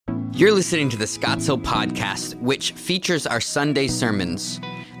You're listening to the Scottsdale Podcast, which features our Sunday sermons.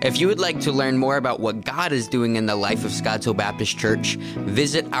 If you would like to learn more about what God is doing in the life of Scottsdale Baptist Church,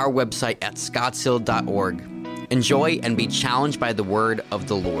 visit our website at scottsdale.org. Enjoy and be challenged by the word of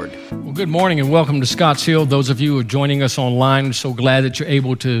the Lord. Well, good morning and welcome to Scotts Hill. Those of you who are joining us online, I'm so glad that you're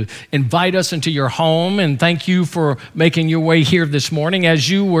able to invite us into your home, and thank you for making your way here this morning. As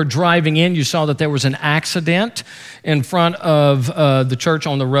you were driving in, you saw that there was an accident in front of the church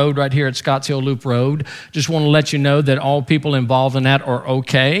on the road right here at Scotts Hill Loop Road. Just want to let you know that all people involved in that are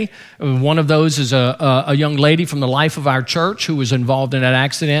okay. One of those is a young lady from the life of our church who was involved in that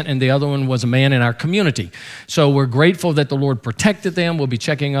accident, and the other one was a man in our community. So we're grateful that the Lord protected them. We'll be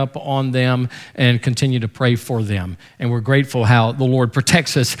checking up on them and continue to pray for them. And we're grateful how the Lord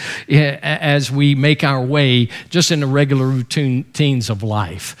protects us as we make our way just in the regular routines of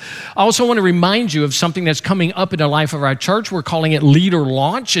life. I also want to remind you of something that's coming up in the life of our church. We're calling it Leader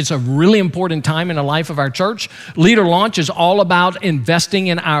Launch. It's a really important time in the life of our church. Leader Launch is all about investing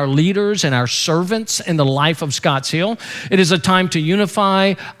in our leaders and our servants in the life of Scotts Hill. It is a time to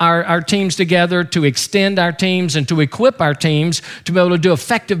unify our teams together, to extend our teams, and to equip our teams to be able to do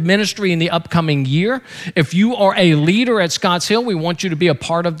effective ministry in the upcoming year. If you are a leader at Scotts Hill, we want you to be a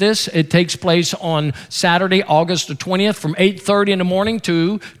part of this. It takes place on Saturday, August the 20th from 8:30 in the morning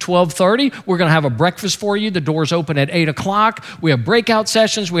to 12:30. We're going to have a breakfast for you. The doors open at 8 o'clock. We have breakout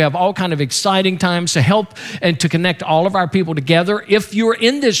sessions. We have all kind of exciting times to help and to connect all of our people together. If you're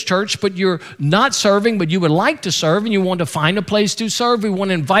in this church, but you're not serving, but you would like to serve and you want to find a place to serve, we want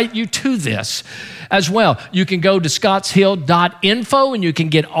to invite you to this as well. You can go to scottshill.info and you can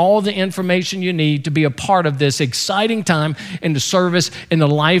get all the information you need to be a part of this exciting time in the service, in the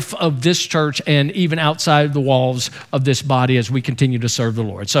life of this church, and even outside the walls of this body as we continue to serve the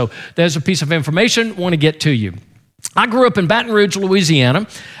Lord. So there's a piece of information I want to get to you. I grew up in Baton Rouge, Louisiana.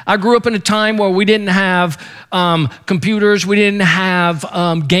 I grew up in a time where we didn't have computers, we didn't have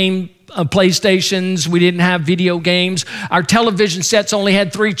PlayStations, we didn't have video games. Our television sets only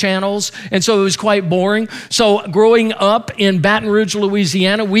had 3 channels, and so it was quite boring. So growing up in Baton Rouge,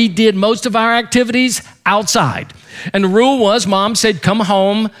 Louisiana, we did most of our activities outside. And the rule was, Mom said, come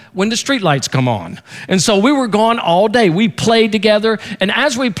home when the streetlights come on. And so we were gone all day. We played together, and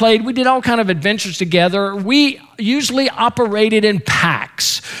as we played, we did all kind of adventures together. We usually operated in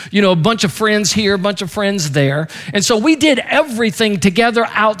packs, a bunch of friends here, a bunch of friends there. And so we did everything together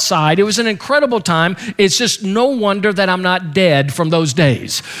outside. It was an incredible time. It's just no wonder that I'm not dead from those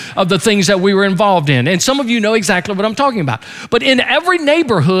days of the things that we were involved in. And some of you know exactly what I'm talking about. But in every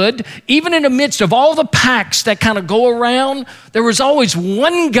neighborhood, even in the midst of all the packs that kind of go around, there was always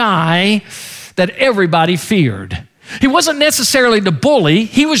one guy that everybody feared. He wasn't necessarily the bully.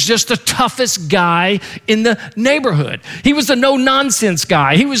 He was just the toughest guy in the neighborhood. He was the no-nonsense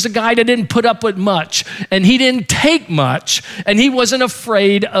guy. He was the guy that didn't put up with much, and he didn't take much, and he wasn't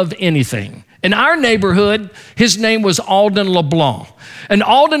afraid of anything. In our neighborhood, his name was Alden LeBlanc. And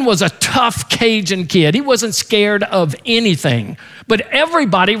Alden was a tough Cajun kid. He wasn't scared of anything, but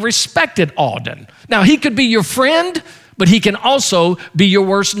everybody respected Alden. Now, he could be your friend, but he can also be your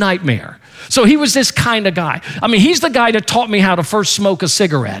worst nightmare. So he was this kind of guy. I mean, he's the guy that taught me how to first smoke a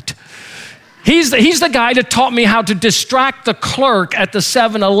cigarette. He's the guy that taught me how to distract the clerk at the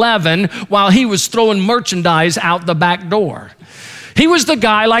 7-Eleven while he was throwing merchandise out the back door. He was the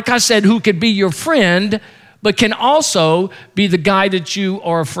guy, like I said, who could be your friend, but can also be the guy that you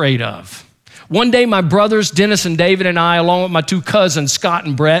are afraid of. One day, my brothers, Dennis and David, and I, along with my 2 cousins, Scott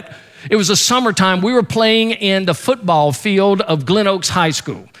and Brett, it was a summertime. We were playing in the football field of Glen Oaks High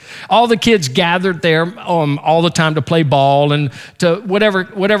School. All the kids gathered there all the time to play ball and to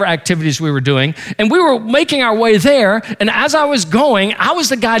whatever activities we were doing. And we were making our way there, and as I was going, I was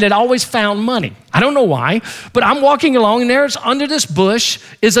the guy that always found money. I don't know why, but I'm walking along, and there's under this bush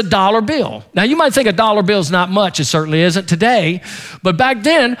is a dollar bill. Now, you might think a dollar bill is not much. It certainly isn't today, but back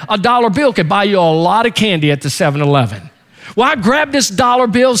then, a dollar bill could buy you a lot of candy at the 7-Eleven. Well, I grabbed this dollar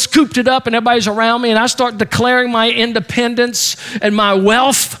bill, scooped it up, and everybody's around me, and I start declaring my independence and my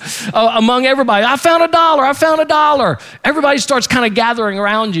wealth among everybody. I found a dollar. I found a dollar. Everybody starts kind of gathering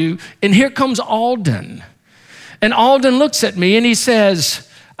around you, and here comes Alden. And Alden looks at me, and he says,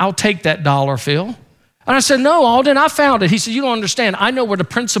 I'll take that dollar, Phil. And I said, no, Alden, I found it. He said, you don't understand. I know where the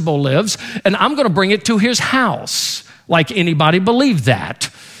principal lives, and I'm going to bring it to his house. Like anybody believed that.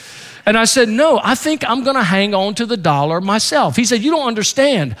 And I said, no, I think I'm going to hang on to the dollar myself. He said, you don't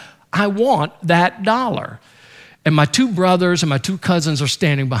understand. I want that dollar. And my two brothers and my two cousins are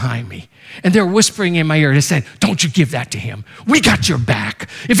standing behind me. And they're whispering in my ear. They're saying, don't you give that to him. We got your back.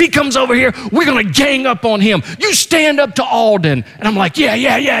 If he comes over here, we're going to gang up on him. You stand up to Alden. And I'm like,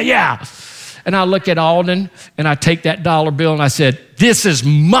 yeah. And I look at Alden and I take that dollar bill and I said, this is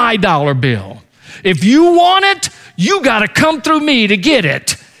my dollar bill. If you want it, you got to come through me to get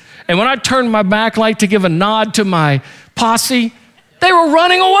it. And when I turned my back like to give a nod to my posse, they were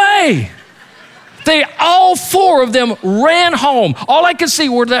running away. All four of them ran home. All I could see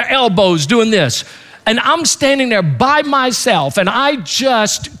were their elbows doing this. And I'm standing there by myself, and I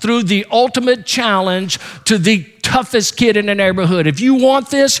just threw the ultimate challenge to the toughest kid in the neighborhood. If you want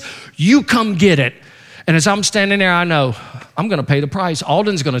this, you come get it. And as I'm standing there, I know I'm going to pay the price.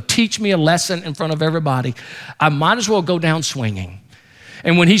 Alden's going to teach me a lesson in front of everybody. I might as well go down swinging.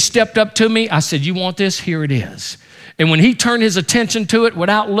 And when he stepped up to me, I said, you want this? Here it is. And when he turned his attention to it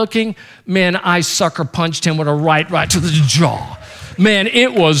without looking, man, I sucker punched him with a right to the jaw. Man,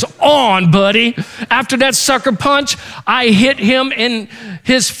 it was on, buddy. After that sucker punch, I hit him in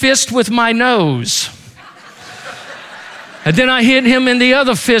his fist with my nose. And then I hit him in the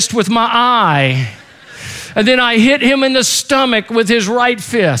other fist with my eye. And then I hit him in the stomach with his right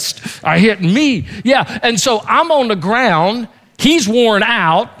fist. I hit me. Yeah, and so I'm on the ground. He's worn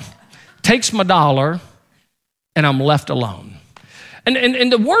out, takes my dollar, and I'm left alone.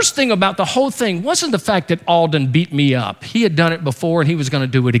 And the worst thing about the whole thing wasn't the fact that Alden beat me up. He had done it before and he was going to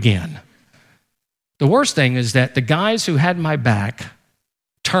do it again. The worst thing is that the guys who had my back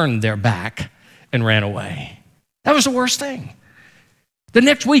turned their back and ran away. That was the worst thing. The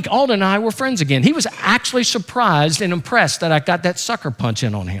next week, Alden and I were friends again. He was actually surprised and impressed that I got that sucker punch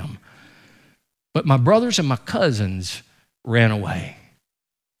in on him. But my brothers and my cousins ran away.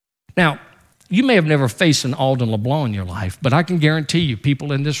 Now, you may have never faced an Alden LeBlanc in your life, but I can guarantee you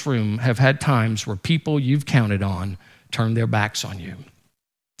people in this room have had times where people you've counted on turned their backs on you.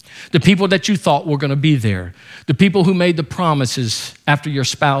 The people that you thought were going to be there, the people who made the promises after your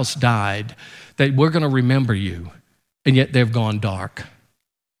spouse died that we're going to remember you, and yet they've gone dark.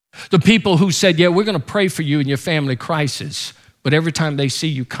 The people who said, yeah, we're going to pray for you in your family crisis, but every time they see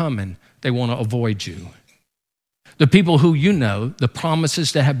you coming, they want to avoid you. The people who you know, the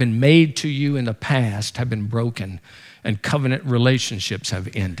promises that have been made to you in the past have been broken and covenant relationships have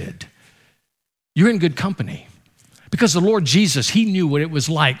ended. You're in good company because the Lord Jesus, he knew what it was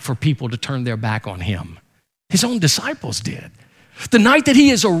like for people to turn their back on him. His own disciples did. The night that he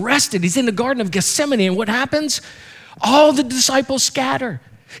is arrested, he's in the Garden of Gethsemane, and what happens? All the disciples scatter.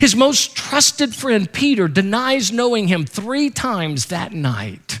 His most trusted friend, Peter, denies knowing him 3 times that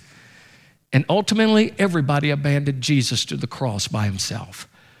night. And ultimately, everybody abandoned Jesus to the cross by himself.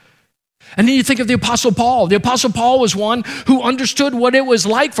 And then you think of the Apostle Paul. The Apostle Paul was one who understood what it was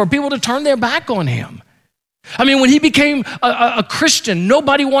like for people to turn their back on him. I mean, when he became a Christian,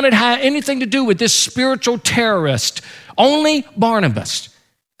 nobody wanted to have anything to do with this spiritual terrorist, only Barnabas.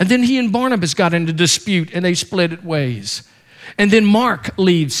 And then he and Barnabas got into dispute and they split ways. And then Mark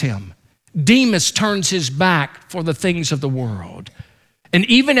leaves him. Demas turns his back for the things of the world. And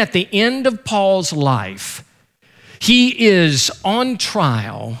even at the end of Paul's life, he is on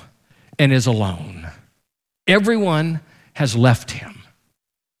trial and is alone. Everyone has left him.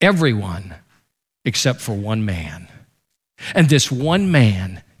 Everyone except for one man. And this one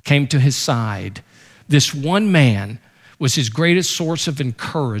man came to his side. This one man was his greatest source of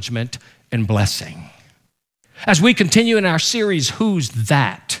encouragement and blessing. As we continue in our series, Who's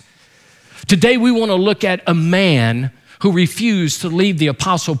That? Today we want to look at a man who refused to leave the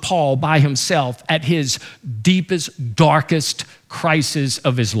Apostle Paul by himself at his deepest, darkest crisis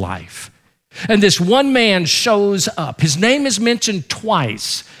of his life. And this one man shows up. His name is mentioned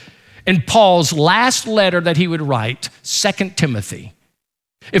twice in Paul's last letter that he would write, 2 Timothy.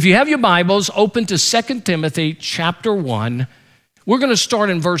 If you have your Bibles, open to 2 Timothy chapter 1. We're going to start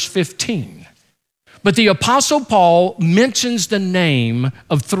in verse 15. But the Apostle Paul mentions the name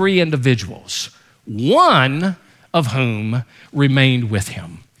of 3 individuals, one of whom remained with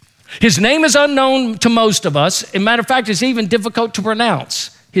him. His name is unknown to most of us. As a matter of fact, it's even difficult to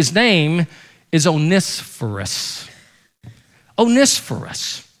pronounce. His name is Onesiphorus.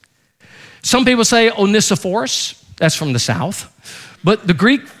 Onesiphorus. Some people say Onesiphorus. That's from the south. But the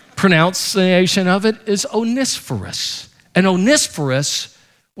Greek pronunciation of it is Onesiphorus. And Onesiphorus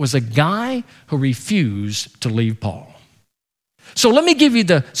was a guy who refused to leave Paul. So let me give you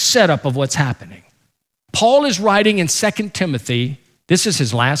the setup of what's happening. Paul is writing in 2 Timothy. This is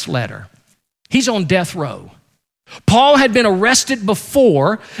his last letter. He's on death row. Paul had been arrested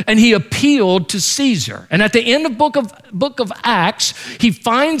before, and he appealed to Caesar. And at the end of book of Acts, he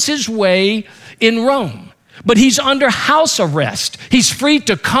finds his way in Rome. but he's under house arrest. He's free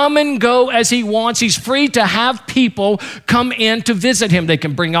to come and go as he wants. He's free to have people come in to visit him. They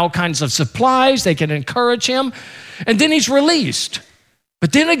can bring all kinds of supplies. They can encourage him. And then he's released.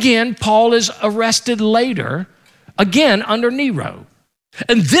 But then again, Paul is arrested later, again under Nero.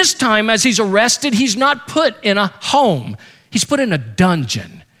 And this time, as he's arrested, he's not put in a home. He's put in a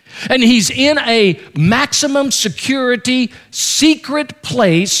dungeon. And he's in a maximum security, secret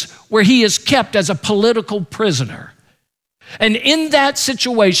place where he is kept as a political prisoner. And in that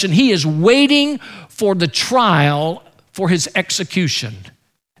situation, he is waiting for the trial for his execution.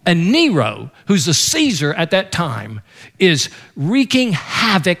 And Nero, who's the Caesar at that time, is wreaking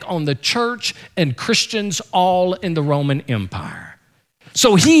havoc on the church and Christians all in the Roman Empire.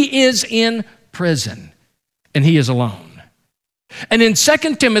 So he is in prison, and he is alone. And in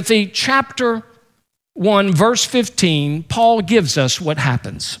 2 Timothy chapter 1, verse 15, Paul gives us what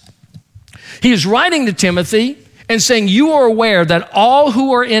happens. He is writing to Timothy and saying, "You are aware that all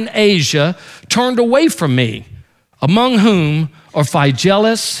who are in Asia turned away from me, among whom are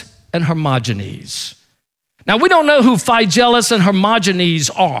Phygellus and Hermogenes." Now, we don't know who Phygellus and Hermogenes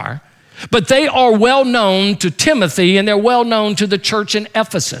are, but they are well known to Timothy and they're well known to the church in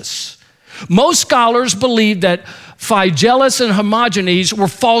Ephesus. Most scholars believe that Phygellus and Hermogenes were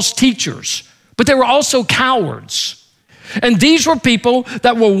false teachers, but they were also cowards. And these were people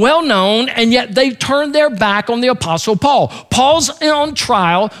that were well known, and yet they turned their back on the Apostle Paul. Paul's on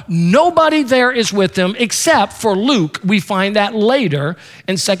trial. Nobody there is with him except for Luke. We find that later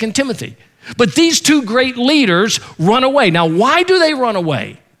in 2 Timothy. But these two great leaders run away. Now, why do they run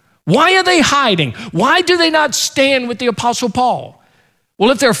away? Why are they hiding? Why do they not stand with the Apostle Paul?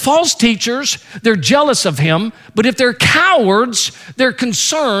 Well, if they're false teachers, they're jealous of him. But if they're cowards, they're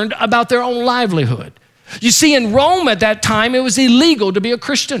concerned about their own livelihood. You see, in Rome at that time, it was illegal to be a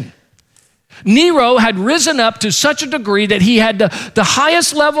Christian. Nero had risen up to such a degree that he had the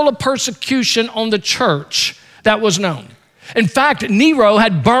highest level of persecution on the church that was known. In fact, Nero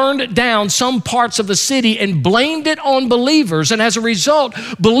had burned down some parts of the city and blamed it on believers. And as a result,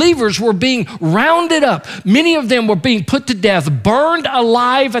 believers were being rounded up. Many of them were being put to death, burned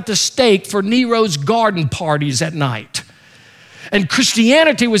alive at the stake for Nero's garden parties at night. And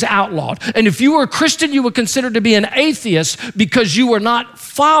Christianity was outlawed. And if you were a Christian, you were considered to be an atheist because you were not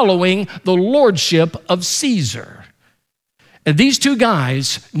following the lordship of Caesar. And these two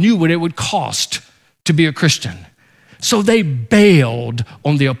guys knew what it would cost to be a Christian. So they bailed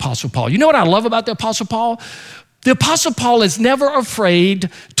on the Apostle Paul. You know what I love about the Apostle Paul? The Apostle Paul is never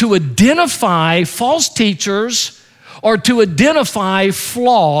afraid to identify false teachers or to identify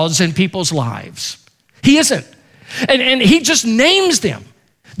flaws in people's lives. He isn't. And he just names them.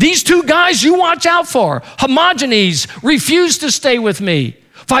 These two guys you watch out for. Hermogenes refused to stay with me.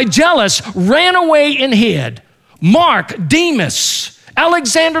 Phygellus ran away and hid. Mark, Demas,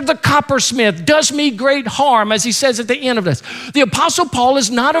 Alexander the coppersmith does me great harm, as he says at the end of this. The Apostle Paul is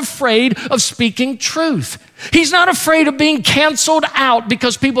not afraid of speaking truth. He's not afraid of being canceled out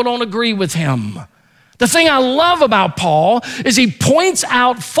because people don't agree with him. The thing I love about Paul is he points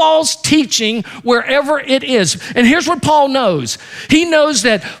out false teaching wherever it is. And here's what Paul knows. He knows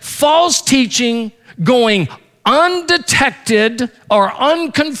that false teaching going undetected or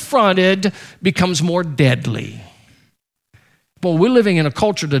unconfronted becomes more deadly. Well, we're living in a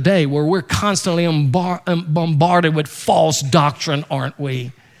culture today where we're constantly bombarded with false doctrine, aren't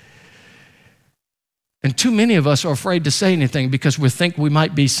we? And too many of us are afraid to say anything because we think we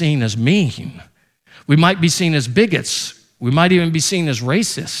might be seen as mean. We might be seen as bigots. We might even be seen as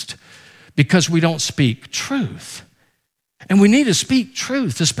racist because we don't speak truth. And we need to speak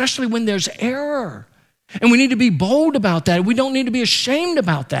truth, especially when there's error. And we need to be bold about that. We don't need to be ashamed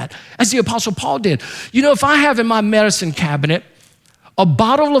about that, as the Apostle Paul did. You know, if I have in my medicine cabinet a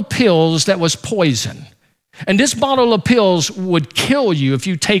bottle of pills that was poison, and this bottle of pills would kill you if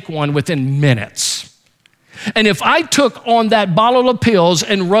you take one within minutes. And if I took on that bottle of pills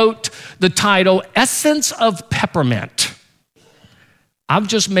and wrote the title, Essence of Peppermint, I've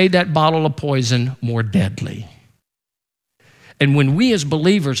just made that bottle of poison more deadly. And when we as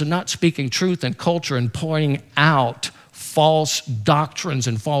believers are not speaking truth and culture and pointing out false doctrines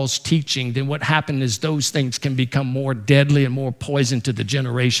and false teaching, then what happens is those things can become more deadly and more poison to the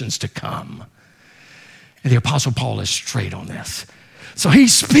generations to come. And the Apostle Paul is straight on this. So he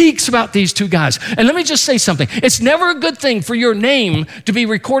speaks about these two guys. And let me just say something. It's never a good thing for your name to be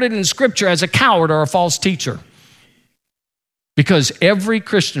recorded in Scripture as a coward or a false teacher. Because every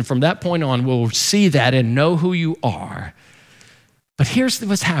Christian from that point on will see that and know who you are. But here's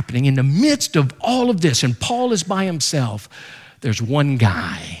what's happening. In the midst of all of this, and Paul is by himself, there's one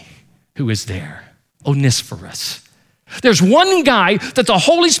guy who is there. Onesiphorus. There's one guy that the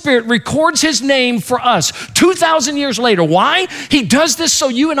Holy Spirit records his name for us 2,000 years later. Why? He does this so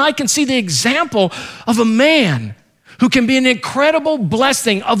you and I can see the example of a man who can be an incredible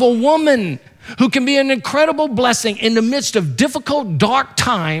blessing, of a woman who can be an incredible blessing in the midst of difficult, dark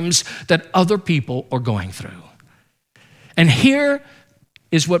times that other people are going through. And here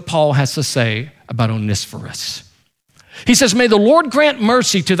is what Paul has to say about Onesiphorus. He says, "May the Lord grant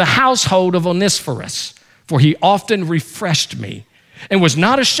mercy to the household of Onesiphorus, for he often refreshed me and was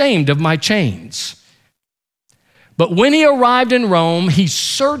not ashamed of my chains. But when he arrived in Rome, he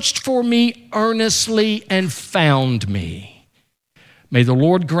searched for me earnestly and found me. May the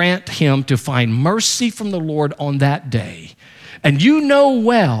Lord grant him to find mercy from the Lord on that day. And you know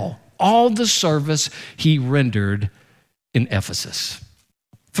well all the service he rendered in Ephesus."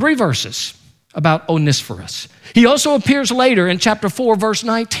 3 verses about Onesiphorus. He also appears later in chapter 4, verse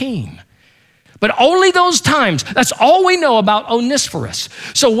 19. But only those times, that's all we know about Onesiphorus.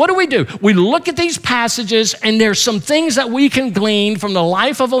 So what do? We look at these passages, and there's some things that we can glean from the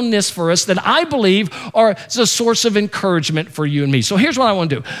life of Onesiphorus that I believe are a source of encouragement for you and me. So here's what I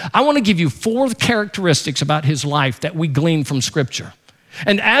want to do. I want to give you 4 characteristics about his life that we glean from Scripture.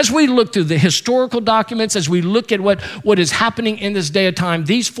 And as we look through the historical documents, as we look at what is happening in this day of time,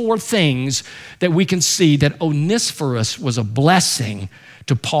 these 4 things that we can see that Onesiphorus was a blessing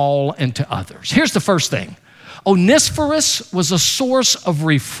to Paul and to others. Here's the first thing. Onesiphorus was a source of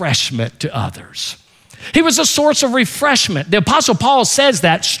refreshment to others. He was a source of refreshment. The Apostle Paul says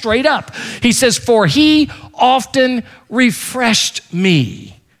that straight up. He says, "For he often refreshed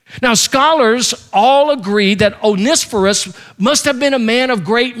me." Now, scholars all agree that Onesiphorus must have been a man of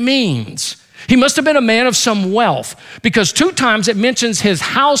great means. He must have been a man of some wealth, because 2 times it mentions his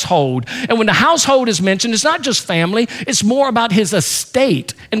household. And when the household is mentioned, it's not just family, it's more about his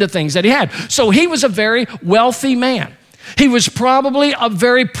estate and the things that he had. So he was a very wealthy man. He was probably a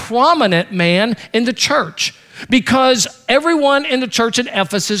very prominent man in the church, because everyone in the church at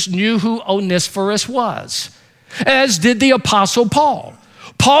Ephesus knew who Onesiphorus was, as did the Apostle Paul.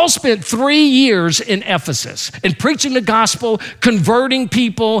 Paul spent 3 years in Ephesus in preaching the gospel, converting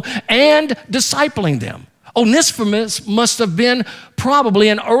people, and discipling them. Onesiphorus must have been probably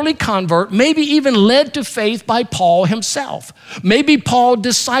an early convert, maybe even led to faith by Paul himself. Maybe Paul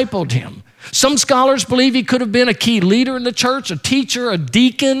discipled him. Some scholars believe he could have been a key leader in the church, a teacher, a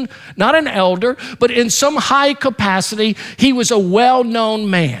deacon, not an elder, but in some high capacity, he was a well-known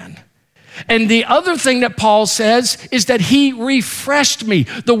man. And the other thing that Paul says is that he refreshed me.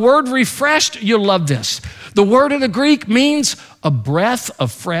 The word refreshed, you'll love this. The word in the Greek means a breath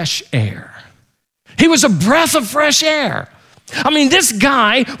of fresh air. He was a breath of fresh air. I mean, this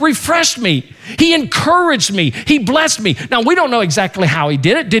guy refreshed me. He encouraged me. He blessed me. Now, we don't know exactly how he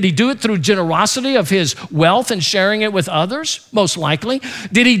did it. Did he do it through generosity of his wealth and sharing it with others? Most likely.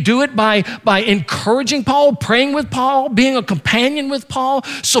 Did he do it by encouraging Paul, praying with Paul, being a companion with Paul,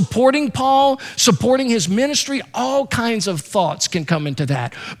 supporting his ministry? All kinds of thoughts can come into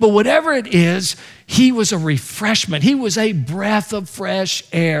that. But whatever it is, he was a refreshment. He was a breath of fresh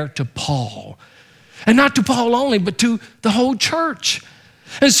air to Paul. And not to Paul only, but to the whole church.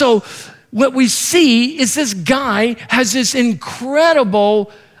 And so what we see is this guy has this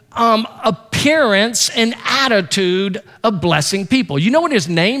incredible appearance and attitude of blessing people. You know what his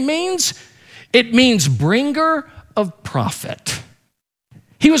name means? It means bringer of profit.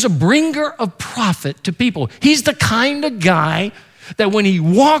 He was a bringer of profit to people. He's the kind of guy that when he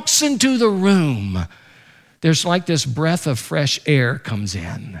walks into the room, there's like this breath of fresh air comes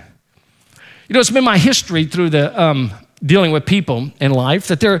in. You know, it's been my history through the dealing with people in life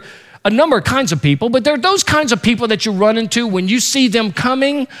that there are a number of kinds of people, but there are those kinds of people that you run into when you see them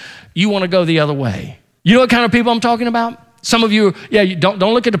coming, you want to go the other way. You know what kind of people I'm talking about? Some of you, you don't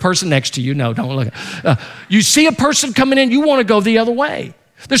look at the person next to you. No, don't look at you see a person coming in, you want to go the other way.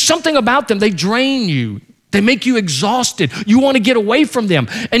 There's something about them, they drain you. They make you exhausted. You want to get away from them.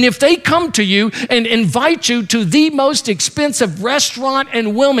 And if they come to you and invite you to the most expensive restaurant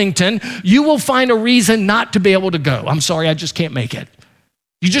in Wilmington, you will find a reason not to be able to go. I'm sorry, I just can't make it.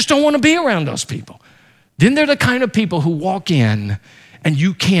 You just don't want to be around those people. Then they're the kind of people who walk in and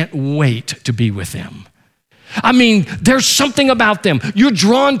you can't wait to be with them. I mean, there's something about them. You're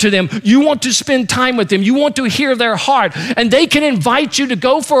drawn to them. You want to spend time with them. You want to hear their heart. And they can invite you to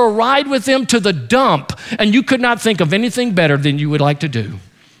go for a ride with them to the dump. And you could not think of anything better than you would like to do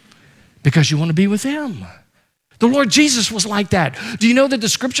because you want to be with them. The Lord Jesus was like that. Do you know that the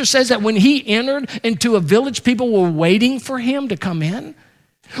scripture says that when he entered into a village, people were waiting for him to come in?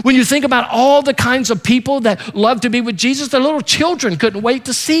 When you think about all the kinds of people that love to be with Jesus, the little children couldn't wait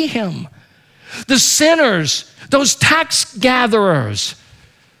to see him. the sinners, those tax gatherers,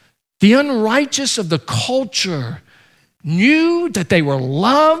 the unrighteous of the culture knew that they were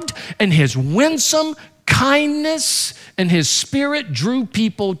loved, and his winsome kindness and his spirit drew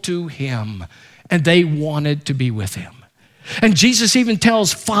people to him, and they wanted to be with him. And Jesus even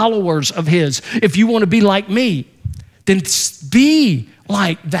tells followers of his, if you want to be like me, then be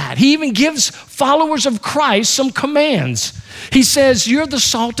like that. He even gives followers of Christ some commands. He says, you're the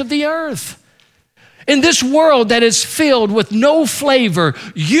salt of the earth. In this world that is filled with no flavor,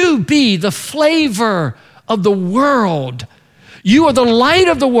 you be the flavor of the world. You are the light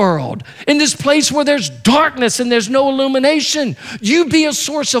of the world. In this place where there's darkness and there's no illumination, you be a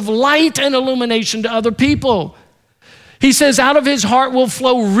source of light and illumination to other people. He says, out of his heart will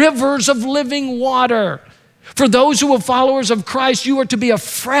flow rivers of living water. For those who are followers of Christ, you are to be a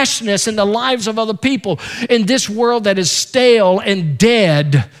freshness in the lives of other people in this world that is stale and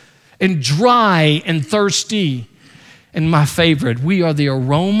dead and dry and thirsty. And my favorite, we are the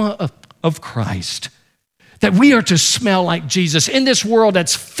aroma of Christ, that we are to smell like Jesus in this world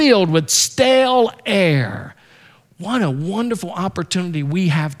that's filled with stale air. What a wonderful opportunity we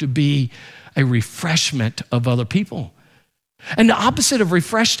have to be a refreshment of other people. And the opposite of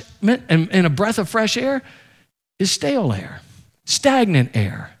refreshment and a breath of fresh air is stale air, stagnant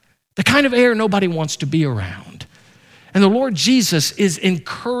air, the kind of air nobody wants to be around. And the Lord Jesus is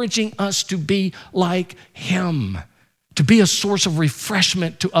encouraging us to be like him, to be a source of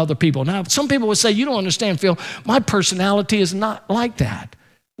refreshment to other people. Now, some people would say, you don't understand, Phil, my personality is not like that.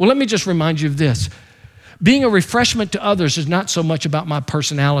 Well, let me just remind you of this. Being a refreshment to others is not so much about my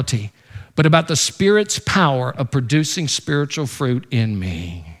personality, but about the Spirit's power of producing spiritual fruit in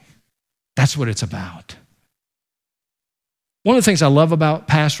me. That's what it's about. One of the things I love about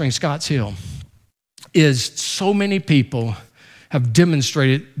pastoring Scotts Hill is so many people have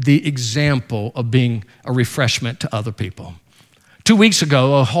demonstrated the example of being a refreshment to other people. 2 weeks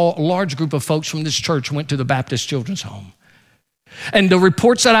ago, a large group of folks from this church went to the Baptist Children's Home. And the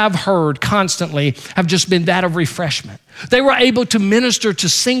reports that I've heard constantly have just been that of refreshment. They were able to minister to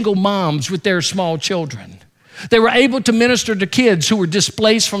single moms with their small children. They were able to minister to kids who were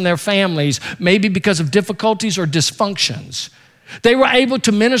displaced from their families, maybe because of difficulties or dysfunctions. They were able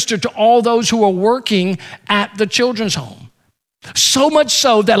to minister to all those who were working at the children's home. So much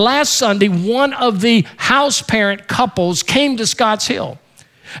so that last Sunday, one of the house parent couples came to Scotts Hill,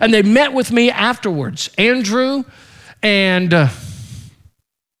 and they met with me afterwards, Andrew and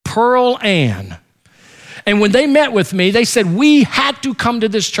Pearl Ann. And when they met with me, they said, we had to come to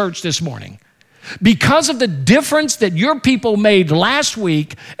this church this morning because of the difference that your people made last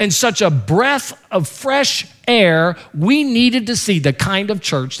week and such a breath of fresh air. We needed to see the kind of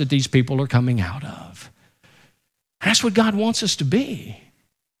church that these people are coming out of. That's what God wants us to be.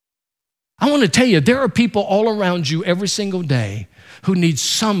 I want to tell you, there are people all around you every single day who need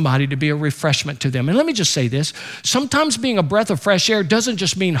somebody to be a refreshment to them. And let me just say this, sometimes being a breath of fresh air doesn't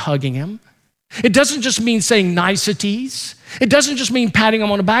just mean hugging him. It doesn't just mean saying niceties. It doesn't just mean patting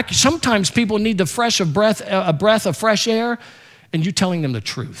them on the back. Sometimes people need a breath of fresh air, and you telling them the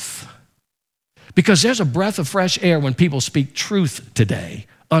truth. Because there's a breath of fresh air when people speak truth today,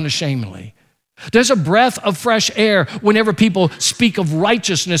 unashamedly. There's a breath of fresh air whenever people speak of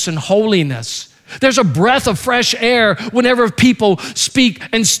righteousness and holiness. There's a breath of fresh air whenever people speak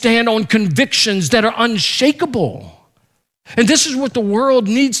and stand on convictions that are unshakable. And this is what the world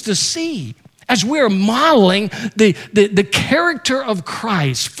needs to see as we're modeling the character of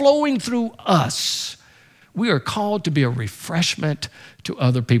Christ flowing through us. We are called to be a refreshment to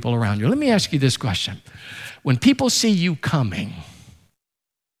other people around you. Let me ask you this question. When people see you coming,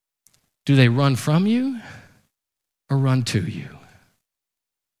 do they run from you or run to you?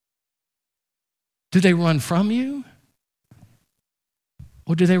 Do they run from you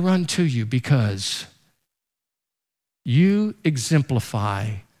or do they run to you because you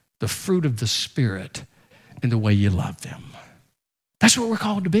exemplify the fruit of the Spirit in the way you love them? That's what we're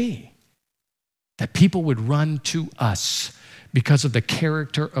called to be. That people would run to us because of the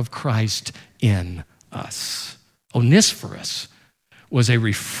character of Christ in us. Onesiphorus was a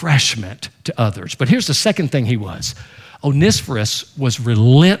refreshment to others. But here's the second thing he was. Onesiphorus was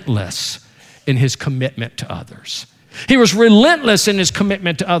relentless in his commitment to others. He was relentless in his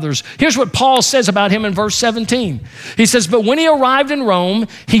commitment to others. Here's what Paul says about him in verse 17. He says, but when he arrived in Rome,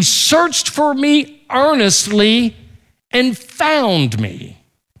 he searched for me earnestly and found me.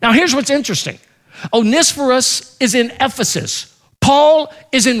 Now here's what's interesting. Onesiphorus is in Ephesus. Paul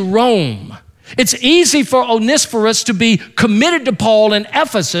is in Rome. It's easy for Onesiphorus to be committed to Paul in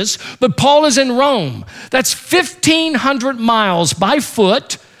Ephesus, but Paul is in Rome. That's 1,500 miles by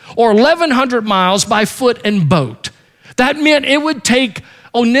foot or 1,100 miles by foot and boat. That meant it would take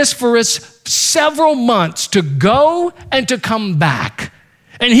Onesiphorus several months to go and to come back.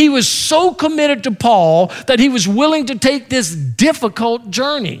 And he was so committed to Paul that he was willing to take this difficult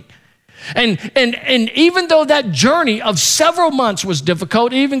journey. And even though that journey of several months was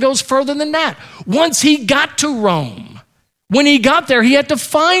difficult, it even goes further than that. Once he got to Rome, when he got there, he had to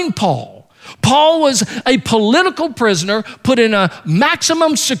find Paul. Paul was a political prisoner put in a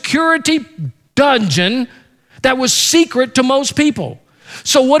maximum security dungeon that was secret to most people.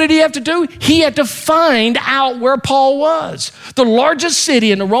 So what did he have to do? He had to find out where Paul was. The largest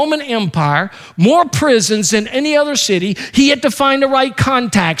city in the Roman Empire, more prisons than any other city. He had to find the right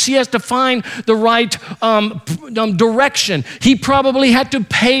contacts. He has to find the right direction. He probably had to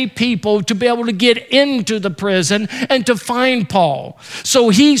pay people to be able to get into the prison and to find Paul. So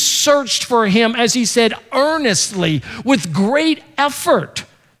he searched for him, as he said, earnestly, with great effort.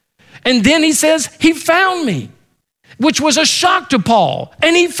 And then he says, he found me, which was a shock to Paul.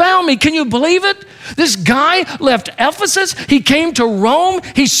 And he found me. Can you believe it? This guy left Ephesus. He came to Rome.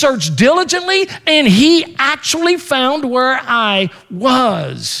 He searched diligently, and he actually found where I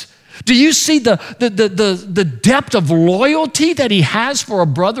was. Do you see the depth of loyalty that he has for a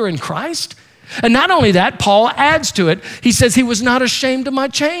brother in Christ? And not only that, Paul adds to it. He says he was not ashamed of my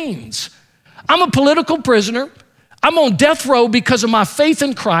chains. I'm a political prisoner. I'm on death row because of my faith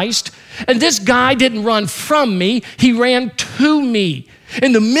in Christ, and this guy didn't run from me, he ran to me.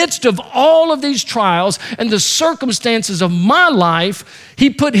 In the midst of all of these trials and the circumstances of my life,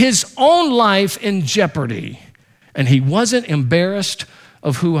 he put his own life in jeopardy, and he wasn't embarrassed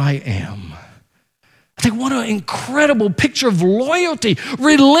of who I am. I think what an incredible picture of loyalty,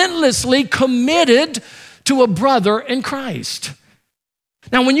 relentlessly committed to a brother in Christ.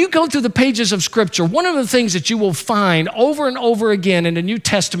 Now, when you go through the pages of Scripture, one of the things that you will find over and over again in the New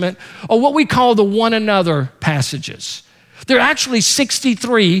Testament are what we call the one another passages. There are actually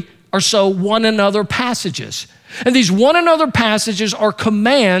 63 or so one another passages. And these one another passages are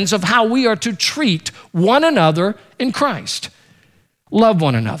commands of how we are to treat one another in Christ. Love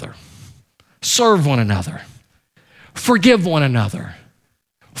one another, serve one another, forgive one another,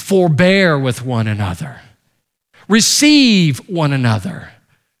 forbear with one another, receive one another,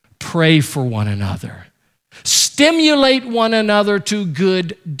 pray for one another, stimulate one another to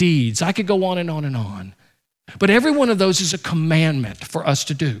good deeds. I could go on and on and on. But every one of those is a commandment for us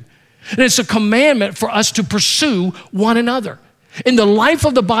to do. And it's a commandment for us to pursue one another. In the life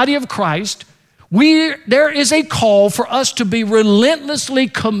of the body of Christ, there is a call for us to be relentlessly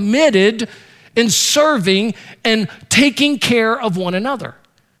committed in serving and taking care of one another.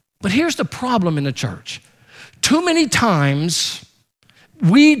 But here's the problem in the church. Too many times,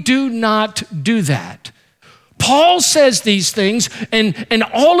 we do not do that. Paul says these things, and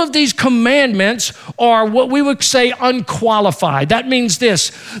all of these commandments are what we would say unqualified. That means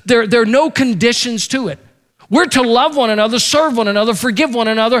this, there are no conditions to it. We're to love one another, serve one another, forgive one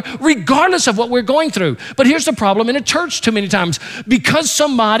another, regardless of what we're going through. But here's the problem in a church too many times. Because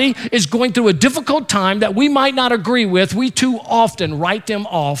somebody is going through a difficult time that we might not agree with, we too often write them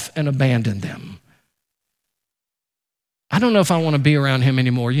off and abandon them. I don't know if I want to be around him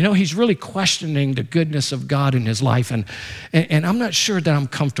anymore. You know, he's really questioning the goodness of God in his life, and I'm not sure that I'm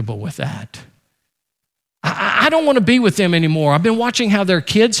comfortable with that. I don't want to be with them anymore. I've been watching how their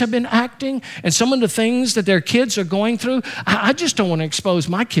kids have been acting and some of the things that their kids are going through. I just don't want to expose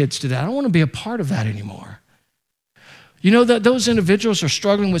my kids to that. I don't want to be a part of that anymore. You know, that those individuals are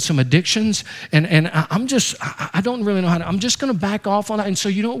struggling with some addictions, and I don't really know how to, I'm just going to back off on that. And so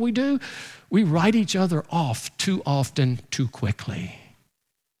you know what we do? We write each other off too often, too quickly.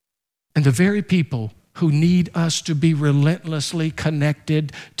 And the very people who need us to be relentlessly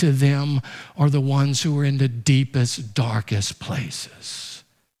connected to them are the ones who are in the deepest, darkest places.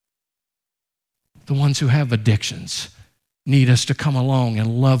 The ones who have addictions need us to come along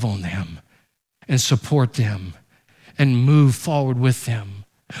and love on them and support them and move forward with them.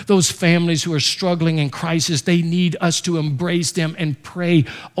 Those families who are struggling in crisis, they need us to embrace them and pray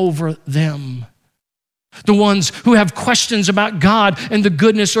over them. The ones who have questions about God and the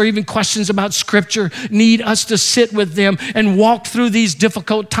goodness, or even questions about Scripture, need us to sit with them and walk through these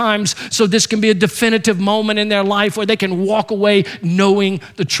difficult times so this can be a definitive moment in their life where they can walk away knowing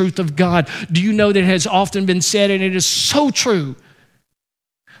the truth of God. Do you know that it has often been said, and it is so true,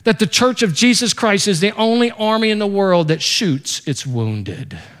 that the Church of Jesus Christ is the only army in the world that shoots its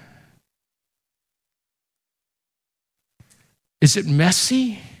wounded? Is it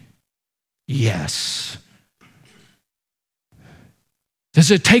messy? Yes.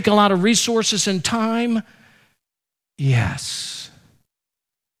 Does it take a lot of resources and time? Yes.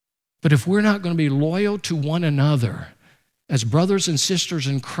 But if we're not going to be loyal to one another as brothers and sisters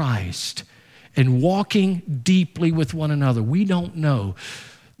in Christ and walking deeply with one another, we don't know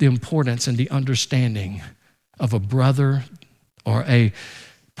the importance and the understanding of a brother or a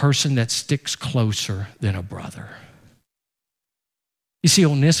person that sticks closer than a brother. You see,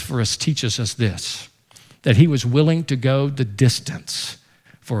 Onesiphorus teaches us this, that he was willing to go the distance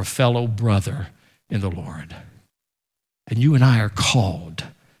for a fellow brother in the Lord. And you and I are called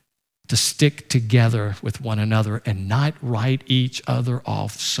to stick together with one another and not write each other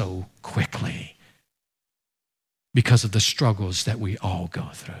off so quickly because of the struggles that we all go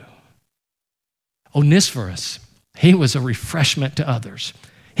through. Onesiphorus, he was a refreshment to others.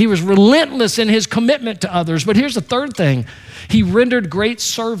 He was relentless in his commitment to others. But here's the third thing. He rendered great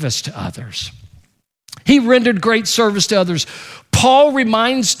service to others. He rendered great service to others. Paul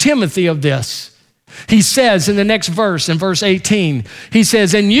reminds Timothy of this. He says in the next verse, in verse 18, he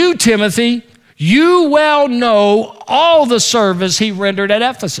says, and you, Timothy, you well know all the service he rendered at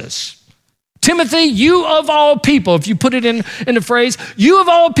Ephesus. Timothy, you of all people, if you put it in the phrase, you of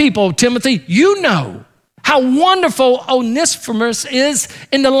all people, Timothy, you know how wonderful Onesiphorus is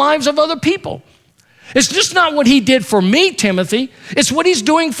in the lives of other people. It's just not what he did for me, Timothy. It's what he's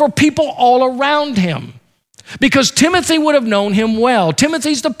doing for people all around him. Because Timothy would have known him well.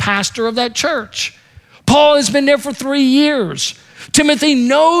 Timothy's the pastor of that church. Paul has been there for 3 years. Timothy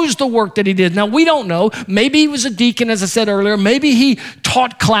knows the work that he did. Now, we don't know. Maybe he was a deacon, as I said earlier. Maybe he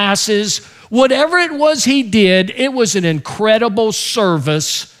taught classes. Whatever it was he did, it was an incredible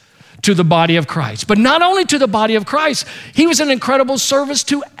service to the body of Christ. But not only to the body of Christ, he was an incredible service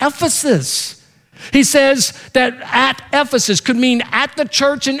to Ephesus. He says that at Ephesus could mean at the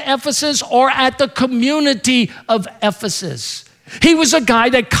church in Ephesus or at the community of Ephesus. He was a guy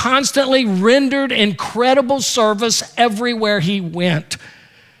that constantly rendered incredible service everywhere he went.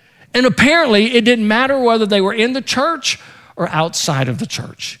 And apparently it didn't matter whether they were in the church or outside of the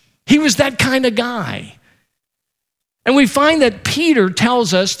church. He was that kind of guy. And we find that Peter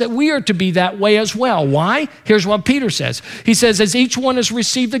tells us that we are to be that way as well. Why? Here's what Peter says. He says, as each one has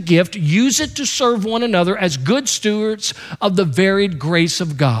received a gift, use it to serve one another as good stewards of the varied grace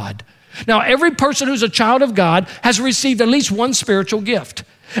of God. Now, every person who's a child of God has received at least one spiritual gift.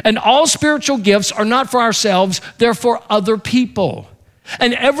 And all spiritual gifts are not for ourselves, they're for other people.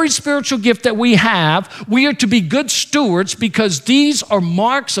 And every spiritual gift that we have, we are to be good stewards because these are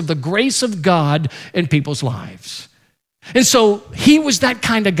marks of the grace of God in people's lives. And so he was that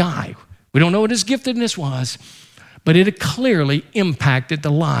kind of guy. We don't know what his giftedness was, but it clearly impacted the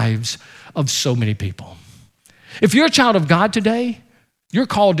lives of so many people. If you're a child of God today, you're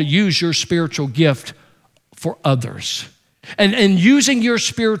called to use your spiritual gift for others. And using your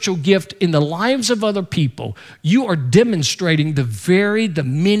spiritual gift in the lives of other people, you are demonstrating the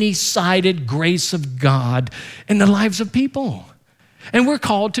many-sided grace of God in the lives of people. And we're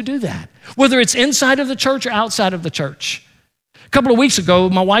called to do that, whether it's inside of the church or outside of the church. A couple of weeks ago,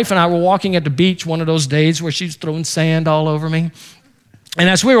 my wife and I were walking at the beach one of those days where she was throwing sand all over me. And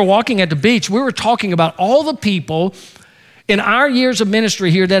as we were walking at the beach, we were talking about all the people in our years of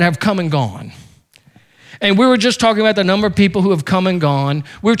ministry here that have come and gone. And we were just talking about the number of people who have come and gone.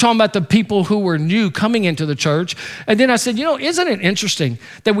 We were talking about the people who were new coming into the church. And then I said, isn't it interesting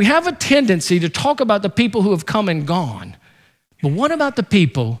that we have a tendency to talk about the people who have come and gone, but what about the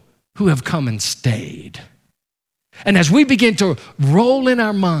people who have come and stayed? And as we begin to roll in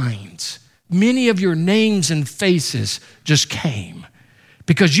our minds, many of your names and faces just came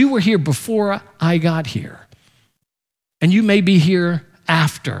because you were here before I got here. And you may be here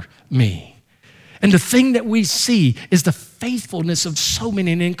after me. And the thing that we see is the faithfulness of so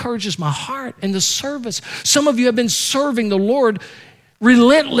many, and it encourages my heart in the service. Some of you have been serving the Lord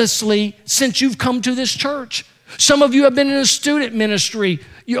relentlessly since you've come to this church. Some of you have been in a student ministry,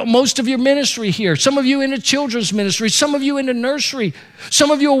 most of your ministry here. Some of you in a children's ministry. Some of you in a nursery.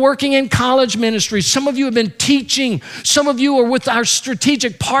 Some of you are working in college ministry. Some of you have been teaching. Some of you are with our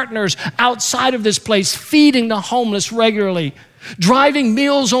strategic partners outside of this place, feeding the homeless regularly, driving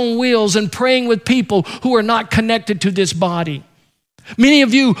Meals on Wheels and praying with people who are not connected to this body. Many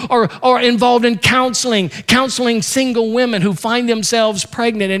of you are involved in counseling single women who find themselves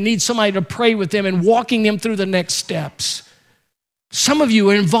pregnant and need somebody to pray with them and walking them through the next steps. Some of you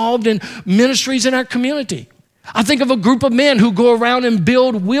are involved in ministries in our community. I think of a group of men who go around and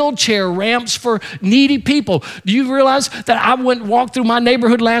build wheelchair ramps for needy people. Do you realize that I walked through my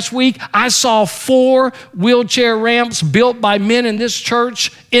neighborhood last week? I saw 4 wheelchair ramps built by men in this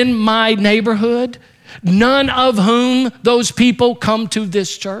church in my neighborhood, none of whom those people come to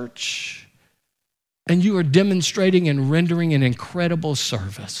this church. And you are demonstrating and rendering an incredible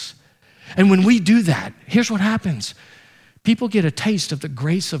service And when we do that, here's what happens. People get a taste of the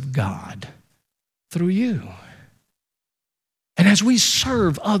grace of God through you. And as we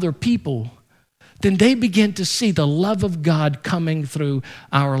serve other people, then they begin to see the love of God coming through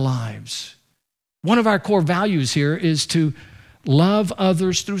our lives. One of our core values here is to love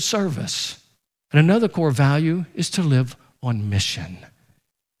others through service. And another core value is to live on mission.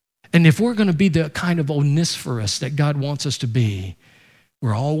 And if we're going to be the kind of Onesiphorus that God wants us to be,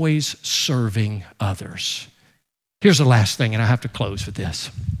 we're always serving others. Here's the last thing, and I have to close with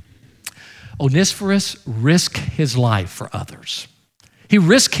this. Onesiphorus risked his life for others. He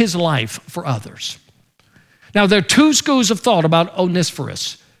risked his life for others. Now, there are two schools of thought about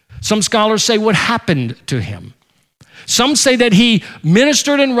Onesiphorus. Some scholars say what happened to him. Some say that he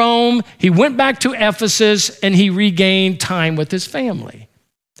ministered in Rome, he went back to Ephesus, and he regained time with his family.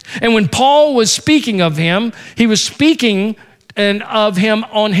 And when Paul was speaking of him, he was speaking of him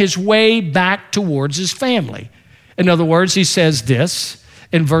on his way back towards his family. In other words, he says this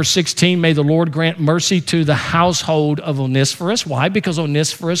in verse 16, may the Lord grant mercy to the household of Onesiphorus. Why? Because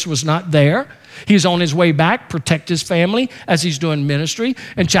Onesiphorus was not there. He's on his way back, protect his family as he's doing ministry.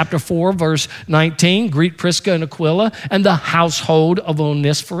 In chapter 4, verse 19, greet Prisca and Aquila and the household of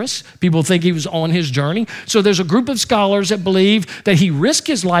Onesiphorus. People think he was on his journey. So there's a group of scholars that believe that he risked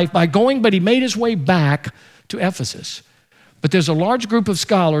his life by going, but he made his way back to Ephesus. But there's a large group of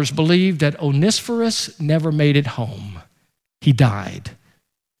scholars believe that Onesiphorus never made it home. He died.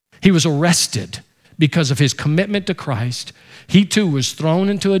 He was arrested because of his commitment to Christ. He too was thrown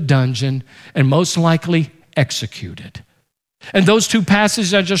into a dungeon and most likely executed. And those two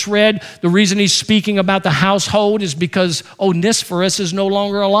passages I just read, the reason he's speaking about the household is because Onesiphorus is no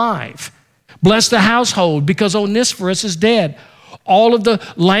longer alive. Bless the household because Onesiphorus is dead. All of the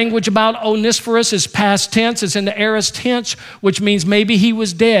language about Onesiphorus is past tense. It's in the aorist tense, which means maybe he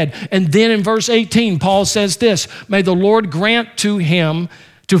was dead. And then in verse 18, Paul says this, may the Lord grant to him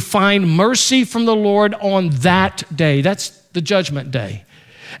to find mercy from the Lord on that day. That's the judgment day.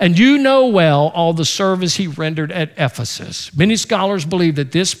 And you know well all the service he rendered at Ephesus. Many scholars believe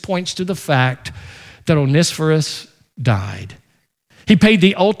that this points to the fact that Onesiphorus died. He paid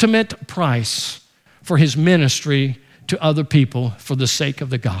the ultimate price for his ministry to other people for the sake of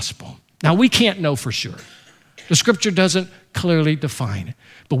the gospel. Now, we can't know for sure. The scripture doesn't clearly define it,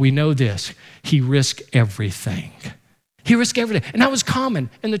 but we know this. He risked everything. He risked everything. And that was common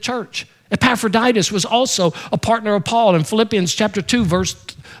in the church. Epaphroditus was also a partner of Paul. In Philippians chapter 2, verse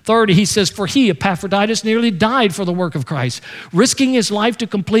 30, he says, for he, Epaphroditus, nearly died for the work of Christ, risking his life to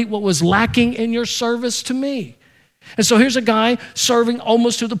complete what was lacking in your service to me. And so here's a guy serving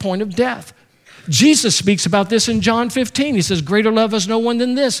almost to the point of death. Jesus speaks about this in John 15. He says, greater love has no one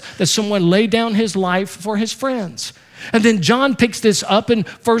than this, that someone lay down his life for his friends. And then John picks this up in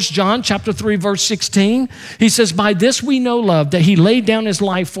 1 John chapter 3, verse 16. He says, by this we know love, that he laid down his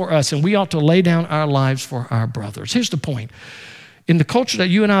life for us, and we ought to lay down our lives for our brothers. Here's the point. In the culture that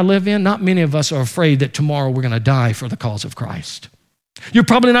you and I live in, not many of us are afraid that tomorrow we're going to die for the cause of Christ. You're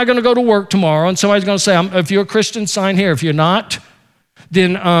probably not going to go to work tomorrow, and somebody's going to say, if you're a Christian, sign here. If you're not,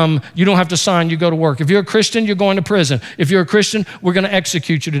 then you don't have to sign, you go to work. If you're a Christian, you're going to prison. If you're a Christian, we're going to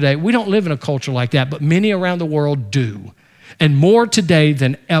execute you today. We don't live in a culture like that, but many around the world do. And more today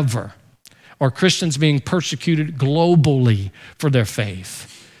than ever are Christians being persecuted globally for their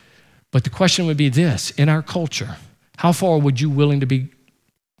faith. But the question would be this, in our culture, how far would you willing to be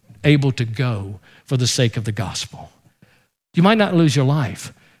able to go for the sake of the gospel? You might not lose your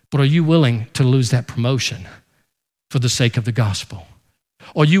life, but are you willing to lose that promotion for the sake of the gospel?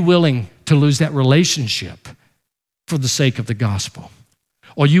 Are you willing to lose that relationship for the sake of the gospel?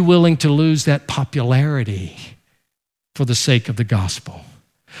 Are you willing to lose that popularity for the sake of the gospel?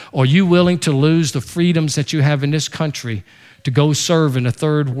 Are you willing to lose the freedoms that you have in this country to go serve in a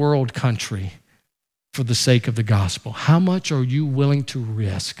third world country for the sake of the gospel? How much are you willing to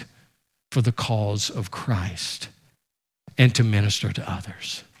risk for the cause of Christ and to minister to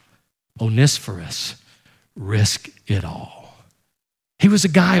others? Onesiphorus risked it all. He was a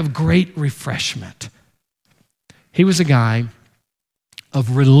guy of great refreshment. He was a guy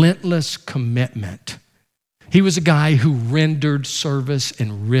of relentless commitment. He was a guy who rendered service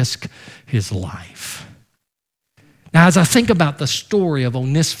and risked his life. Now, as I think about the story of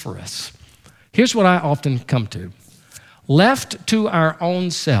Onesiphorus, here's what I often come to. Left to our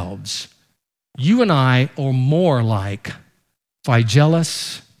own selves, you and I are more like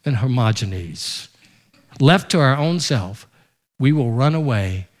Phygellus and Hermogenes. Left to our own self, we will run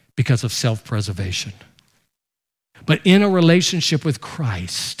away because of self-preservation. But in a relationship with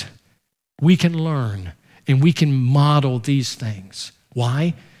Christ, we can learn and we can model these things.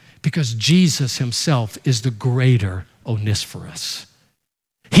 Why? Because Jesus himself is the greater Onesiphorus.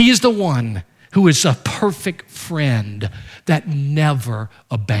 He is the one who is a perfect friend that never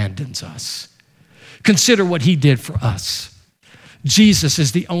abandons us. Consider what he did for us. Jesus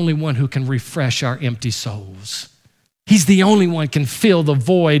is the only one who can refresh our empty souls. He's the only one who can fill the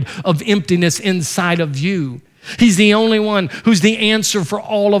void of emptiness inside of you. He's the only one who's the answer for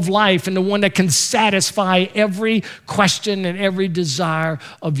all of life and the one that can satisfy every question and every desire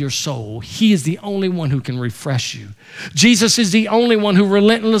of your soul. He is the only one who can refresh you. Jesus is the only one who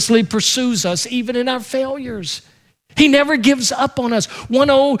relentlessly pursues us even in our failures. He never gives up on us. One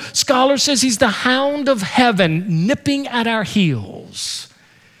old scholar says he's the hound of heaven nipping at our heels,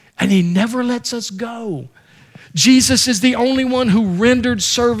 and he never lets us go. Jesus is the only one who rendered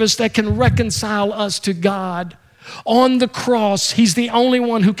service that can reconcile us to God. On the cross, he's the only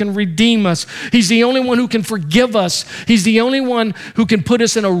one who can redeem us. He's the only one who can forgive us. He's the only one who can put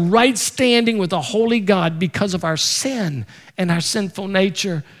us in a right standing with a holy God because of our sin and our sinful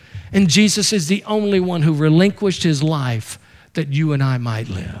nature. And Jesus is the only one who relinquished his life that you and I might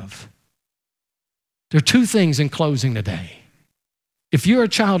live. There are two things in closing today. If you're a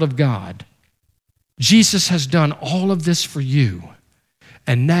child of God, Jesus has done all of this for you,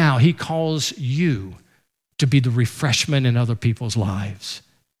 and now he calls you to be the refreshment in other people's lives.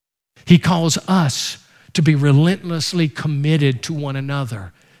 He calls us to be relentlessly committed to one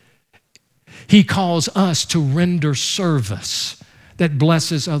another. He calls us to render service that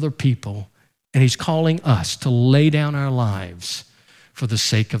blesses other people, and he's calling us to lay down our lives for the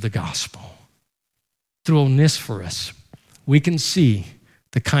sake of the gospel. Through Onesiphorus, we can see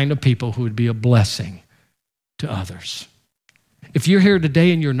the kind of people who would be a blessing to others. If you're here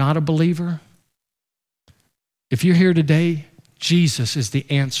today and you're not a believer, if you're here today, Jesus is the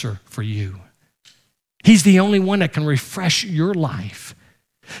answer for you. He's the only one that can refresh your life.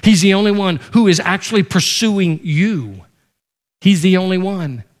 He's the only one who is actually pursuing you. He's the only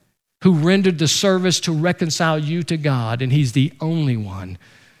one who rendered the service to reconcile you to God, and he's the only one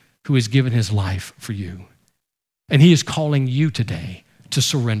who has given his life for you. And he is calling you today to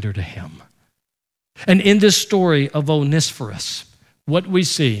surrender to him. And in this story of Onesiphorus, what we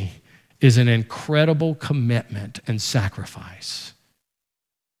see is an incredible commitment and sacrifice.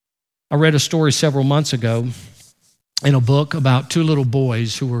 I read a story several months ago in a book about two little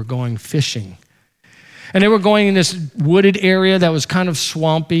boys who were going fishing. And they were going in this wooded area that was kind of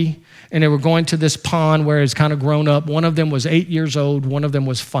swampy, and they were going to this pond where it's kind of grown up. One of them was 8 years old, one of them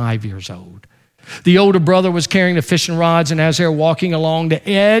was 5 years old. The older brother was carrying the fishing rods, and as they were walking along the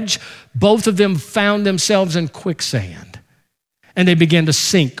edge, both of them found themselves in quicksand, and they began to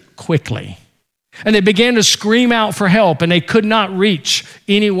sink quickly. And they began to scream out for help, and they could not reach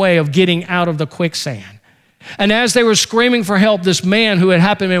any way of getting out of the quicksand. And as they were screaming for help, this man who had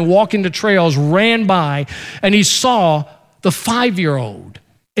happened to be walking the trails ran by, and he saw the 5-year-old,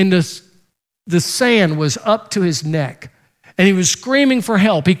 and the sand was up to his neck. And he was screaming for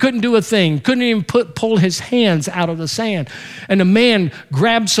help. He couldn't do a thing, couldn't even pull his hands out of the sand. And the man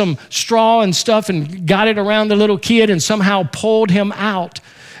grabbed some straw and stuff and got it around the little kid and somehow pulled him out.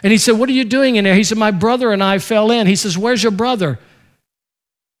 And he said, "What are you doing in there?" He said, "My brother and I fell in." He says, "Where's your brother?"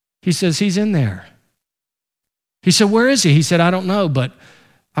 He says, "He's in there." He said, "Where is he?" He said, "I don't know, but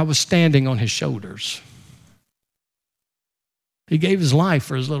I was standing on his shoulders." He gave his life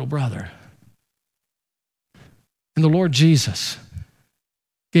for his little brother. And the Lord Jesus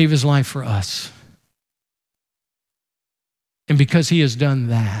gave his life for us. And because he has done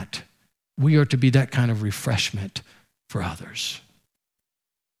that, we are to be that kind of refreshment for others.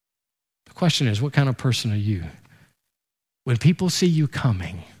 The question is, what kind of person are you? When people see you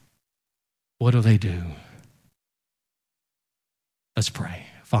coming, what do they do? Let's pray.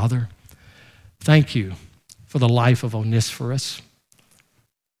 Father, thank you for the life of Onesiphorus.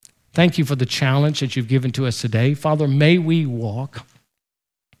 Thank you for the challenge that you've given to us today. Father, may we walk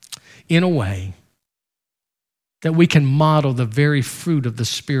in a way that we can model the very fruit of the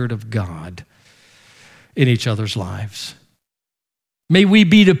Spirit of God in each other's lives. May we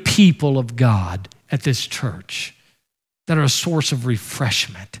be the people of God at this church that are a source of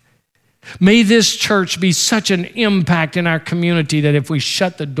refreshment. May this church be such an impact in our community that if we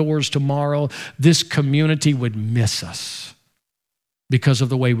shut the doors tomorrow, this community would miss us because of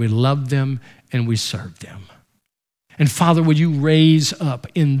the way we love them and we serve them. And Father, would you raise up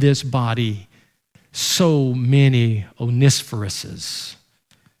in this body so many Onesiphorus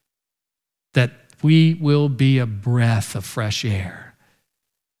that we will be a breath of fresh air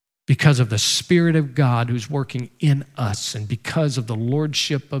because of the Spirit of God who's working in us and because of the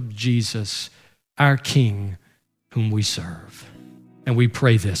Lordship of Jesus, our King, whom we serve. And we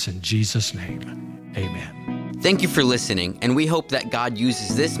pray this in Jesus' name. Amen. Thank you for listening, and we hope that God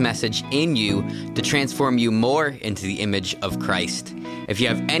uses this message in you to transform you more into the image of Christ. If you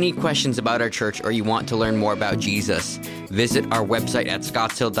have any questions about our church or you want to learn more about Jesus, visit our website at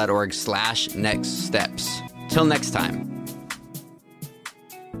scottshill.org/nextsteps. Till next time.